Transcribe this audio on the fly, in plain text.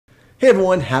Hey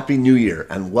everyone, Happy New Year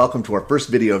and welcome to our first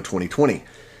video of 2020.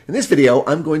 In this video,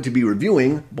 I'm going to be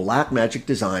reviewing Blackmagic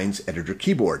Design's Editor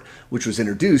Keyboard, which was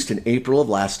introduced in April of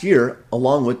last year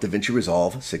along with DaVinci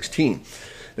Resolve 16.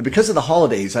 Now, because of the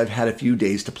holidays, I've had a few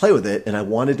days to play with it and I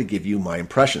wanted to give you my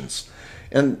impressions.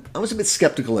 And I was a bit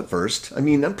skeptical at first.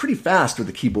 I'm pretty fast with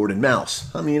the keyboard and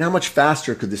mouse. How much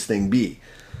faster could this thing be?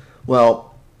 Well,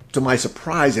 to my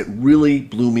surprise, it really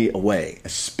blew me away,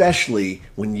 especially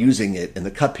when using it in the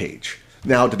cut page.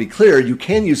 Now, to be clear, you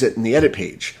can use it in the edit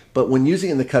page, but when using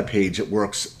it in the cut page, it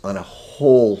works on a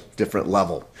whole different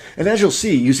level. And as you'll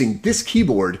see, using this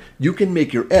keyboard, you can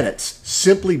make your edits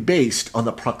simply based on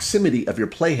the proximity of your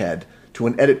playhead to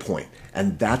an edit point.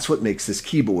 And that's what makes this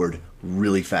keyboard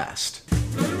really fast.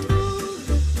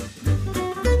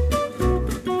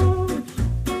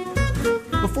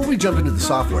 Before we jump into the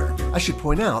software, I should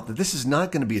point out that this is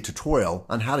not going to be a tutorial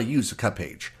on how to use a cut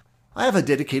page. I have a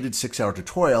dedicated 6-hour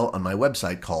tutorial on my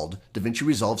website called DaVinci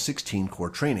Resolve 16 Core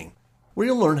Training, where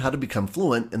you'll learn how to become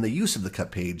fluent in the use of the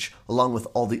cut page along with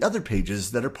all the other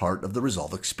pages that are part of the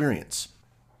Resolve experience.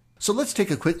 So let's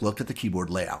take a quick look at the keyboard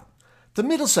layout. The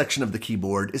middle section of the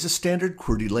keyboard is a standard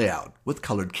QWERTY layout with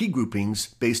colored key groupings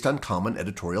based on common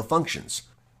editorial functions.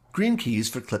 Green keys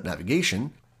for clip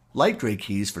navigation, light gray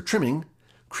keys for trimming,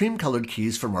 cream-colored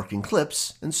keys for marking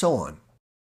clips, and so on.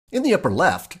 In the upper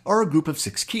left are a group of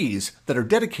 6 keys that are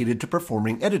dedicated to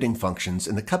performing editing functions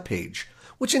in the cut page,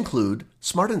 which include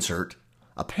Smart Insert,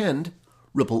 Append,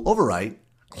 Ripple Overwrite,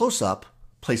 Close Up,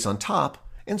 Place on Top,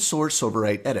 and Source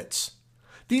Overwrite Edits.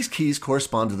 These keys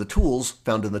correspond to the tools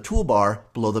found in the toolbar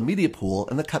below the media pool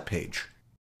and the cut page.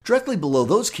 Directly below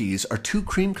those keys are 2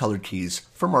 cream-colored keys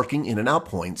for marking in and out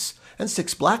points, and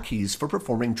 6 black keys for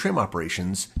performing trim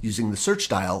operations using the search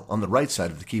dial on the right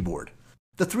side of the keyboard.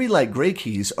 The 3 light gray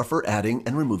keys are for adding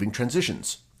and removing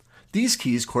transitions. These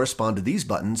keys correspond to these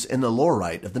buttons in the lower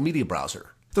right of the media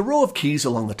browser. The row of keys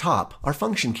along the top are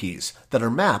function keys that are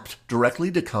mapped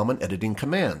directly to common editing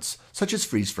commands, such as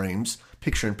freeze frames,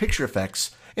 picture-in-picture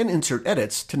effects, and insert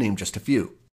edits, to name just a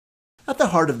few. At the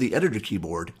heart of the editor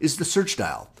keyboard is the search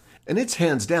dial, and it's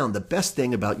hands down the best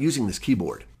thing about using this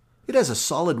keyboard. It has a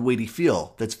solid, weighty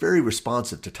feel that's very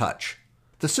responsive to touch.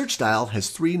 The search dial has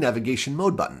 3 navigation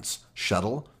mode buttons: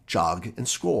 shuttle, jog, and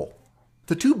scroll.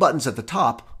 The 2 buttons at the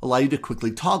top allow you to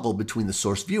quickly toggle between the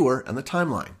source viewer and the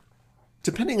timeline.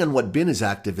 Depending on what bin is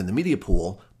active in the media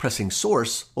pool, pressing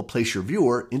source will place your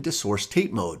viewer into source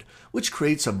tape mode, which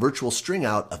creates a virtual string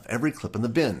out of every clip in the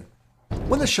bin.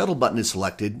 When the shuttle button is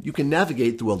selected, you can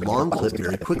navigate through a long clip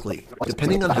very quickly,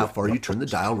 depending on how far you turn the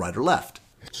dial right or left.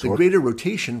 The greater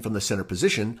rotation from the center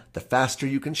position, the faster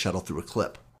you can shuttle through a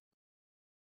clip.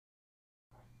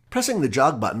 Pressing the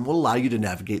jog button will allow you to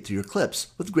navigate through your clips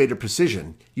with greater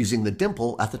precision using the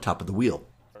dimple at the top of the wheel.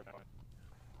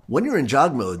 When you're in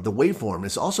jog mode, the waveform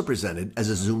is also presented as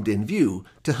a zoomed-in view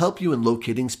to help you in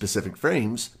locating specific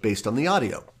frames based on the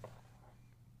audio.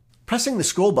 Pressing the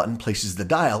scroll button places the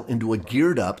dial into a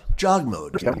geared-up jog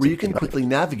mode, where you can quickly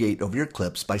navigate over your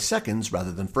clips by seconds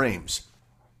rather than frames.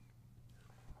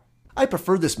 I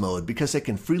prefer this mode because I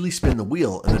can freely spin the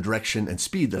wheel in the direction and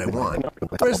speed that I want,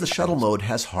 whereas the shuttle mode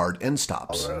has hard end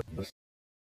stops.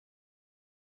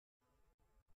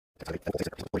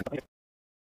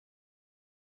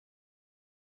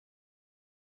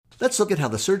 Let's look at how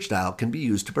the search dial can be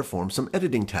used to perform some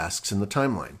editing tasks in the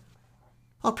timeline.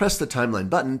 I'll press the timeline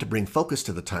button to bring focus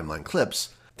to the timeline clips,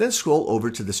 then scroll over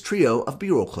to this trio of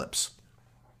B-roll clips.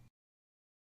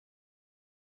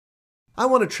 I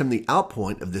want to trim the out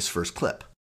point of this first clip.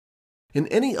 In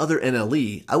any other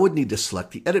NLE, I would need to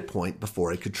select the edit point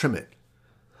before I could trim it.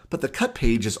 But the cut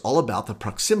page is all about the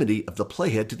proximity of the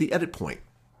playhead to the edit point.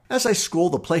 As I scroll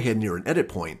the playhead near an edit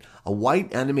point, a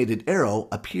white animated arrow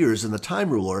appears in the time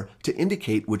ruler to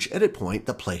indicate which edit point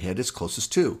the playhead is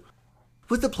closest to.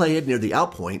 With the playhead near the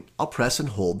out point, I'll press and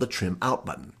hold the Trim Out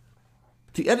button.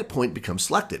 The edit point becomes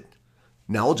selected.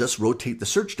 Now I'll just rotate the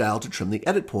search dial to trim the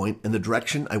edit point in the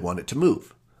direction I want it to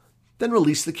move. Then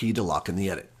release the key to lock in the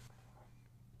edit.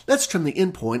 Let's trim the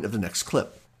in point of the next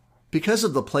clip. Because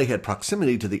of the playhead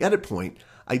proximity to the edit point,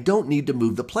 I don't need to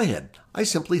move the playhead. I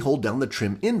simply hold down the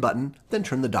Trim In button, then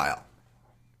turn the dial.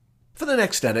 For the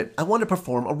next edit, I want to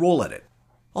perform a roll edit.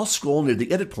 I'll scroll near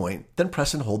the edit point, then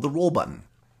press and hold the roll button.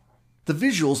 The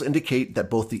visuals indicate that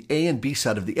both the A and B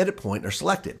side of the edit point are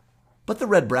selected, but the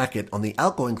red bracket on the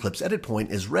outgoing clip's edit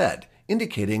point is red,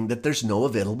 indicating that there's no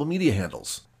available media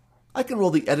handles. I can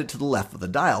roll the edit to the left with the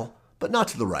dial, but not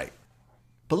to the right.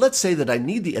 But let's say that I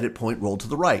need the edit point rolled to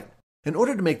the right. In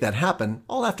order to make that happen,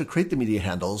 I'll have to create the media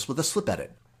handles with a slip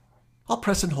edit. I'll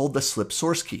press and hold the slip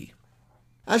source key.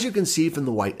 As you can see from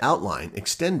the white outline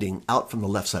extending out from the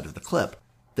left side of the clip,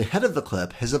 the head of the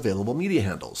clip has available media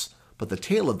handles, but the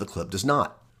tail of the clip does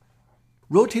not.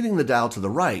 Rotating the dial to the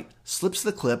right slips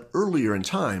the clip earlier in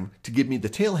time to give me the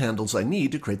tail handles I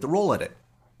need to create the roll edit.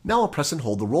 Now I'll press and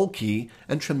hold the roll key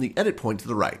and trim the edit point to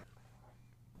the right.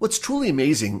 What's truly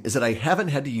amazing is that I haven't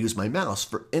had to use my mouse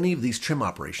for any of these trim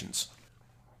operations.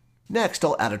 Next,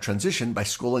 I'll add a transition by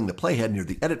scrolling the playhead near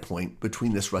the edit point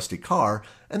between this rusty car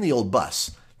and the old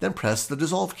bus, then press the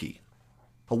dissolve key.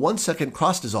 A 1-second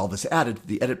cross dissolve is added to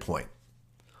the edit point.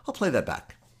 I'll play that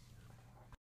back.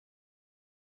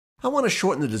 I want to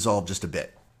shorten the dissolve just a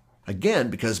bit. Again,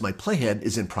 because my playhead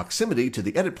is in proximity to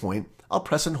the edit point, I'll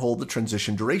press and hold the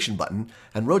transition duration button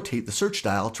and rotate the search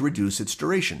dial to reduce its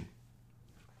duration.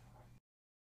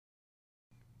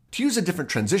 To use a different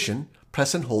transition,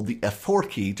 press and hold the F4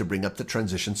 key to bring up the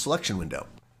transition selection window.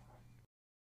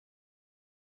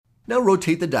 Now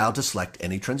rotate the dial to select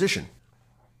any transition.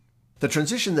 The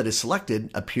transition that is selected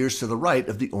appears to the right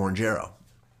of the orange arrow.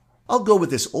 I'll go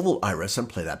with this oval iris and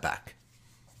play that back.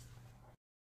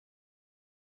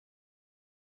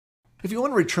 If you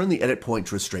want to return the edit point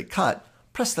to a straight cut,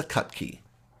 press the Cut key.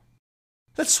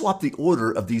 Let's swap the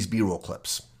order of these B-roll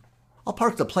clips. I'll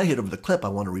park the playhead over the clip I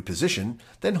want to reposition,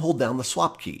 then hold down the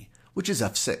Swap key, which is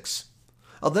F6.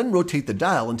 I'll then rotate the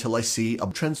dial until I see a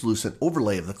translucent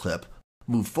overlay of the clip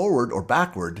move forward or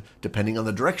backward depending on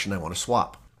the direction I want to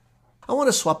swap. I want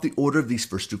to swap the order of these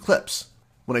first two clips.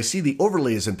 When I see the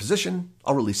overlay is in position,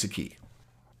 I'll release a key.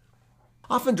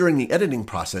 Often during the editing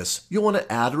process, you'll want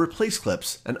to add or replace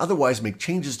clips and otherwise make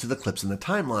changes to the clips in the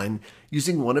timeline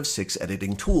using one of 6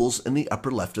 editing tools in the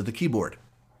upper left of the keyboard.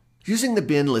 Using the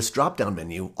Bin List drop-down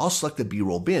menu, I'll select the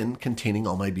B-roll bin containing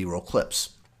all my B-roll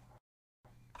clips.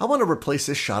 I want to replace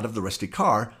this shot of the rusty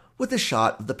car with this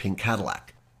shot of the pink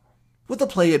Cadillac. With the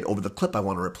playhead over the clip I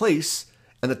want to replace,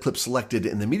 and the clip selected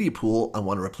in the media pool I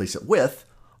want to replace it with,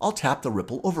 I'll tap the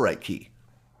Ripple Overwrite key.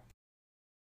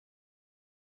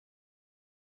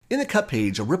 In the cut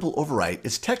page, a ripple overwrite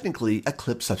is technically a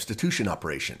clip substitution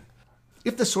operation.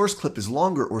 If the source clip is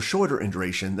longer or shorter in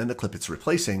duration than the clip it's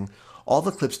replacing, all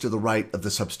the clips to the right of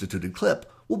the substituted clip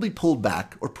will be pulled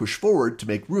back or pushed forward to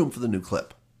make room for the new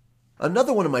clip.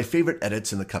 Another one of my favorite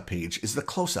edits in the cut page is the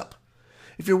close-up.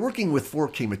 If you're working with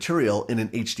 4K material in an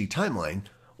HD timeline,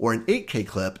 or an 8K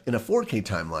clip in a 4K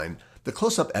timeline, the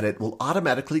close-up edit will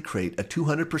automatically create a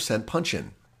 200%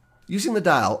 punch-in. Using the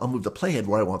dial, I'll move the playhead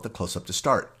where I want the close-up to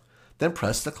start. Then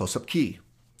press the close-up key.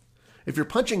 If you're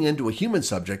punching into a human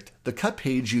subject, the cut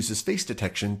page uses face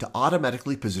detection to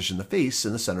automatically position the face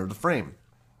in the center of the frame.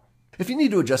 If you need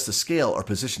to adjust the scale or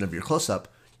position of your close-up,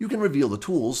 you can reveal the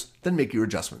tools, then make your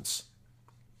adjustments.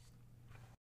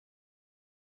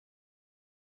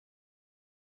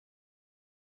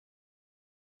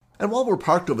 And while we're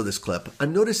parked over this clip,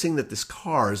 I'm noticing that this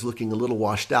car is looking a little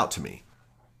washed out to me.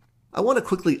 I want to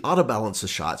quickly auto-balance the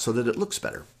shot so that it looks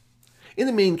better. In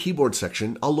the main keyboard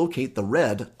section, I'll locate the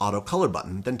red Auto Color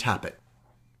button, then tap it.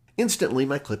 Instantly,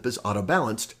 my clip is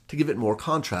auto-balanced to give it more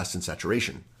contrast and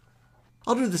saturation.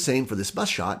 I'll do the same for this bus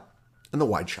shot and the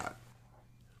wide shot.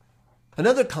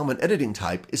 Another common editing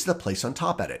type is the Place on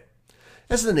Top edit.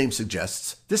 As the name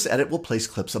suggests, this edit will place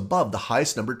clips above the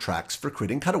highest numbered tracks for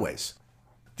creating cutaways.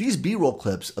 These B-roll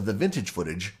clips of the vintage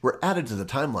footage were added to the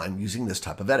timeline using this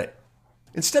type of edit.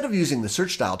 Instead of using the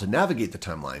search dial to navigate the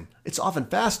timeline, it's often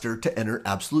faster to enter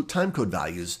absolute timecode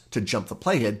values to jump the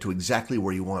playhead to exactly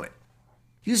where you want it.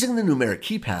 Using the numeric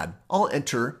keypad, I'll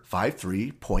enter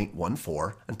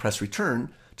 53.14 and press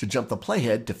return to jump the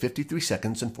playhead to 53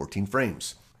 seconds and 14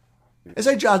 frames. As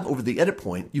I jog over the edit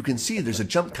point, you can see there's a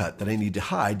jump cut that I need to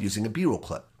hide using a B-roll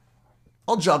clip.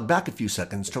 I'll jog back a few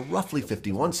seconds to roughly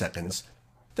 51 seconds,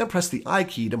 then press the I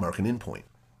key to mark an endpoint.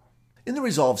 In the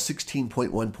Resolve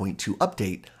 16.1.2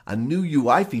 update, a new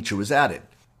UI feature was added.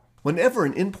 Whenever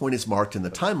an endpoint is marked in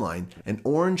the timeline, an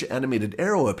orange animated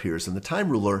arrow appears in the time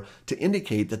ruler to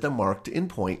indicate that the marked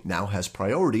endpoint now has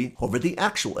priority over the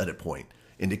actual edit point,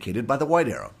 indicated by the white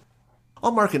arrow.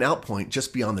 I'll mark an out point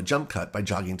just beyond the jump cut by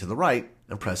jogging to the right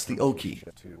and press the O key.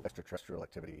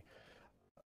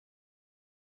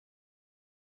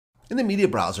 In the media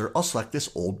browser, I'll select this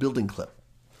old building clip.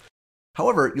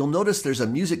 However, you'll notice there's a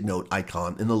music note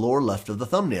icon in the lower left of the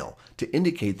thumbnail to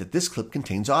indicate that this clip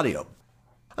contains audio.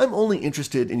 I'm only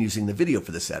interested in using the video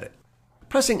for this edit.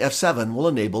 Pressing F7 will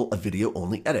enable a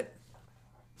video-only edit.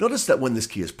 Notice that when this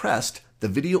key is pressed, the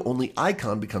video-only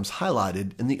icon becomes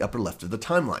highlighted in the upper left of the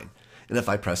timeline, and if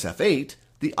I press F8,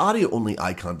 the audio-only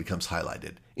icon becomes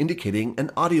highlighted, indicating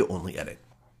an audio-only edit.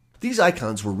 These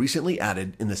icons were recently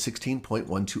added in the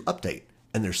 16.12 update,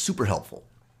 and they're super helpful.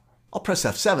 I'll press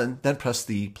F7, then press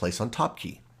the Place on Top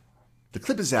key. The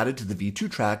clip is added to the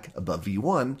V2 track above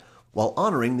V1 while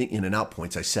honoring the in and out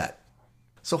points I set.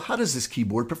 So how does this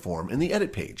keyboard perform in the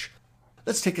Edit page?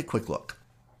 Let's take a quick look.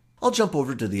 I'll jump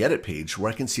over to the Edit page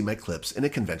where I can see my clips in a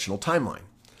conventional timeline.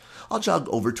 I'll jog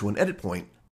over to an edit point,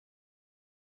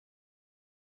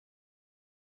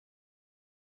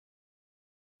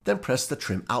 then press the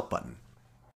Trim Out button.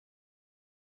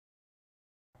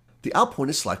 The out point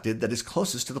is selected that is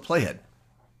closest to the playhead.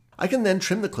 I can then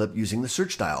trim the clip using the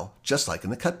search dial, just like in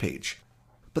the cut page.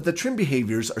 But the trim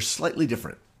behaviors are slightly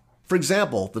different. For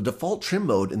example, the default trim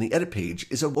mode in the edit page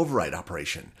is an overwrite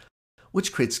operation,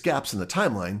 which creates gaps in the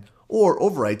timeline or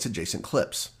overwrites adjacent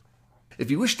clips. If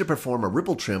you wish to perform a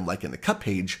ripple trim like in the cut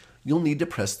page, you'll need to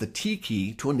press the T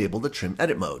key to enable the trim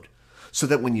edit mode, so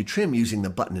that when you trim using the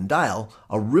button and dial,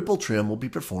 a ripple trim will be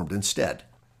performed instead.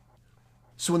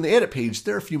 So in the edit page,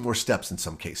 there are a few more steps in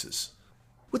some cases.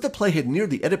 With the playhead near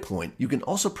the edit point, you can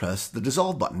also press the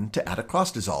Dissolve button to add a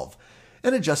cross dissolve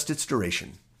and adjust its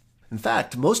duration. In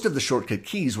fact, most of the shortcut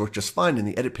keys work just fine in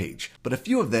the edit page, but a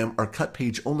few of them are cut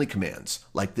page only commands,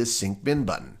 like this Sync Bin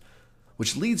button,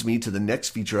 which leads me to the next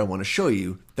feature I want to show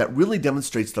you that really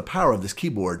demonstrates the power of this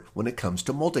keyboard when it comes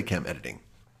to multicam editing.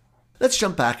 Let's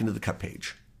jump back into the cut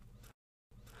page.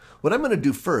 What I'm going to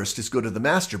do first is go to the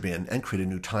master bin and create a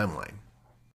new timeline.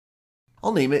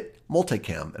 I'll name it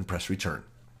Multicam and press Return.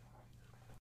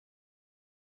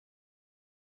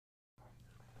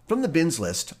 From the bins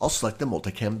list, I'll select the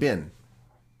Multicam bin.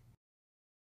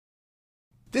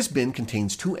 This bin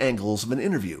contains two angles of an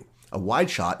interview, a wide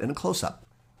shot and a close-up.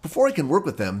 Before I can work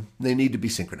with them, they need to be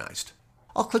synchronized.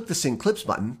 I'll click the Sync Clips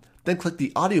button, then click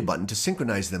the Audio button to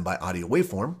synchronize them by audio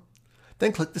waveform,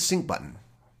 then click the Sync button.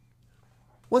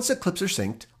 Once the clips are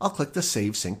synced, I'll click the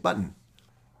Save Sync button.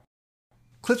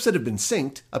 Clips that have been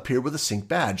synced appear with a sync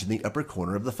badge in the upper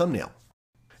corner of the thumbnail.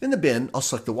 In the bin, I'll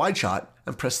select the wide shot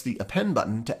and press the Append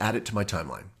button to add it to my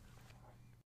timeline.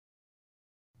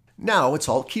 Now it's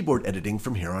all keyboard editing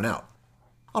from here on out.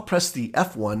 I'll press the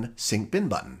F1 Sync Bin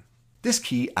button. This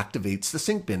key activates the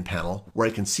Sync Bin panel where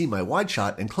I can see my wide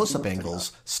shot and close-up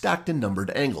angles stacked in numbered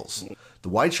angles, the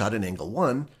wide shot in angle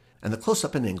 1 and the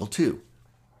close-up in angle 2.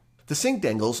 The synced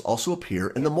angles also appear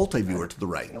in the multi-viewer to the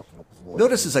right.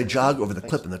 Notice as I jog over the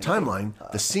clip in the timeline,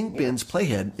 the Sync Bin's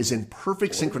playhead is in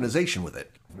perfect synchronization with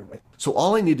it. So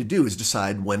all I need to do is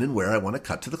decide when and where I want to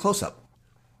cut to the close-up.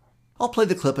 I'll play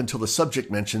the clip until the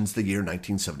subject mentions the year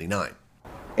 1979.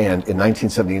 And in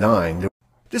 1979,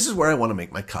 this is where I want to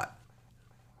make my cut.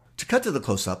 To cut to the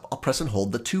close-up, I'll press and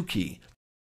hold the 2 key,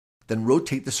 then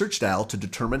rotate the search dial to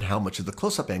determine how much of the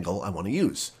close-up angle I want to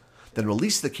use, then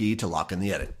release the key to lock in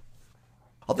the edit.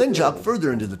 I'll then jog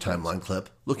further into the timeline clip,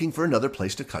 looking for another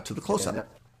place to cut to the close-up.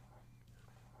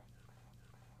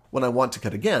 When I want to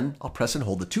cut again, I'll press and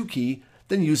hold the 2 key,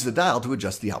 then use the dial to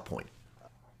adjust the out point.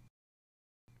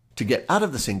 To get out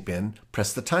of the sync bin,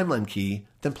 press the timeline key,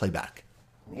 then play back.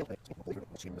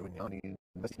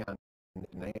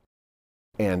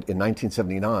 And in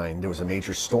 1979, there was a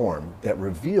major storm that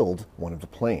revealed one of the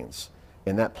planes.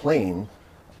 And that plane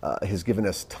has given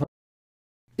us time.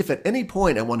 If at any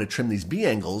point I want to trim these B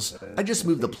angles, I just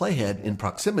move the playhead in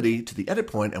proximity to the edit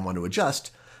point I want to adjust,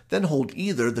 then hold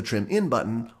either the Trim In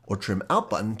button or Trim Out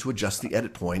button to adjust the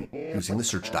edit point using the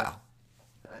search dial.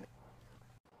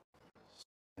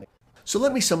 So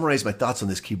let me summarize my thoughts on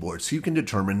this keyboard so you can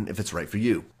determine if it's right for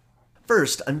you.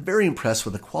 First, I'm very impressed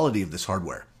with the quality of this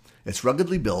hardware. It's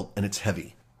ruggedly built and it's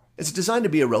heavy. It's designed to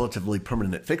be a relatively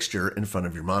permanent fixture in front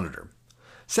of your monitor.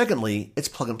 Secondly, it's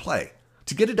plug and play.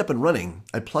 To get it up and running,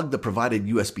 I plugged the provided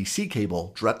USB-C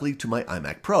cable directly to my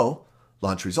iMac Pro,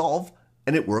 launched Resolve,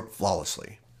 and it worked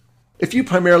flawlessly. If you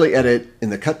primarily edit in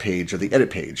the cut page or the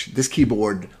edit page, this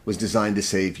keyboard was designed to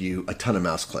save you a ton of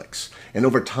mouse clicks. And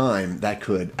over time, that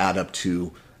could add up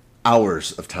to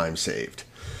hours of time saved.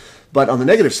 But on the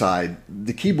negative side,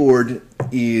 the keyboard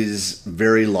is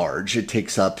very large. It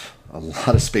takes up a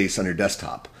lot of space on your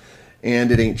desktop.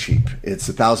 And it ain't cheap. It's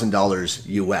 $1,000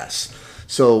 US.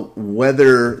 So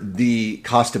whether the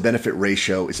cost to benefit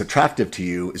ratio is attractive to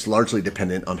you is largely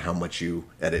dependent on how much you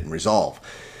edit and Resolve.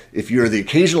 If you're the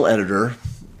occasional editor,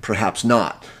 perhaps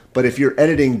not. But if you're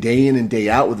editing day in and day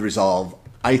out with Resolve,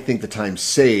 I think the time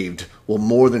saved will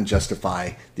more than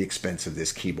justify the expense of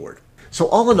this keyboard. So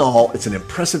all in all, it's an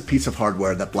impressive piece of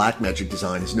hardware that Blackmagic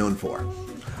Design is known for.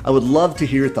 I would love to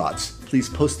hear your thoughts. Please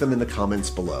post them in the comments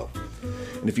below.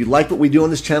 And if you like what we do on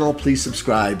this channel, please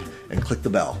subscribe and click the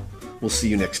bell. We'll see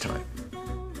you next time.